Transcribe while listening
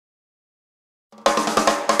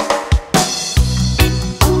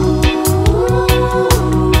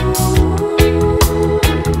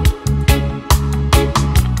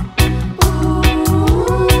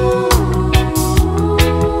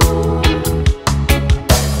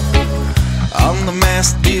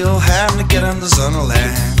best deal hem een keer in de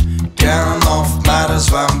zonnelaan. Kennen of met een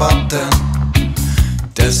zwembad in.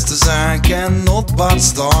 Het is te zijn, geen noodbad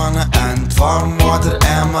staan en het warm water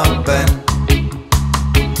in mijn ben.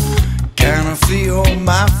 Kennen frio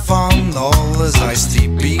met van alles, iced tea,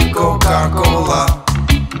 pie, Coca-Cola.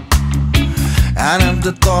 En op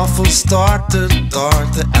de tafel starten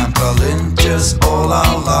tarten en pralintjes, oh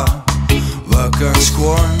la la. We kunnen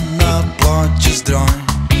schorne plaatjes draaien,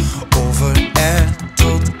 over R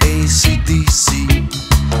tot AC/DC.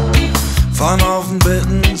 Vanavond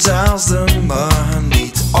bidden zelfs de morgen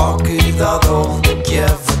niet, ook dat al ik je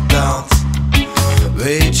verteld.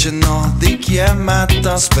 Weet je nog, die keer met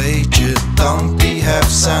dat speetje, dan die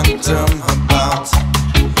heeft centrum gebeld.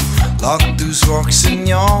 Laat dus zwak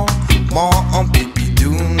signaal, maar een pipi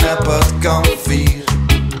doen heb het kan vier.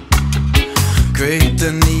 Ik weet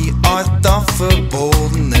er niet uit dat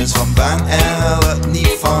verboden is, want ben er het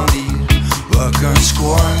niet van hier. We kunnen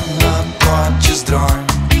scoren plaatjes draaien,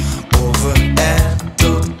 over R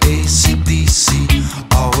tot AC/DC.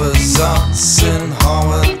 Oude zatsen,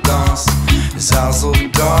 oude dans, zelfs al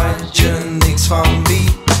draait je niks van wie.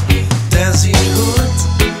 Het is hier goed,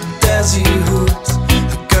 het is hier goed,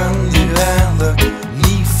 we kunnen hier eigenlijk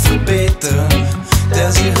niet verbeteren.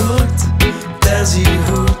 Het is hier goed, het is hier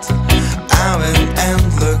goed, en we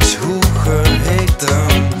eindelijk hoe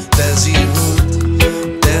geheten. Het is hier goed,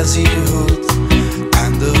 het is hier goed,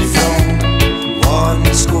 en de vrouw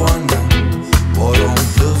waren scoren. Waarom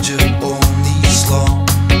blijf je om niet slaan?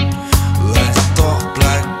 Wees toch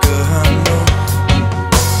plekken genoeg.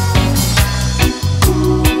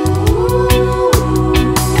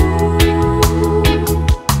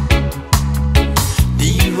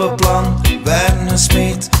 Nieuwe plan, werden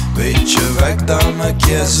gesmeed. Weet je weg dan ik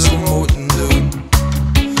je zou moeten doen.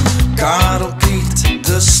 Karel krijgt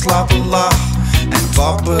de slappe lach en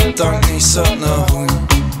papa bedankt niet zo naar hoen.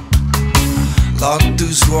 Laat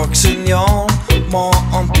dus zwak signaal,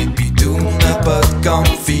 maar een pipi doen heb het kan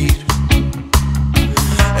vier.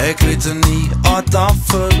 Ik weet er niet uit dat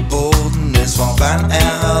verboden is, want ben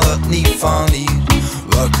er het niet van hier.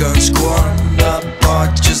 We kunnen scoren,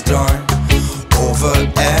 plaatjes draaien, over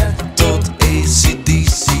R tot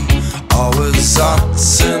AC/DC. Oude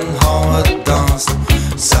zatsen, oude dans,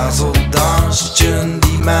 zelfs al dans je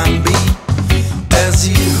die man biedt.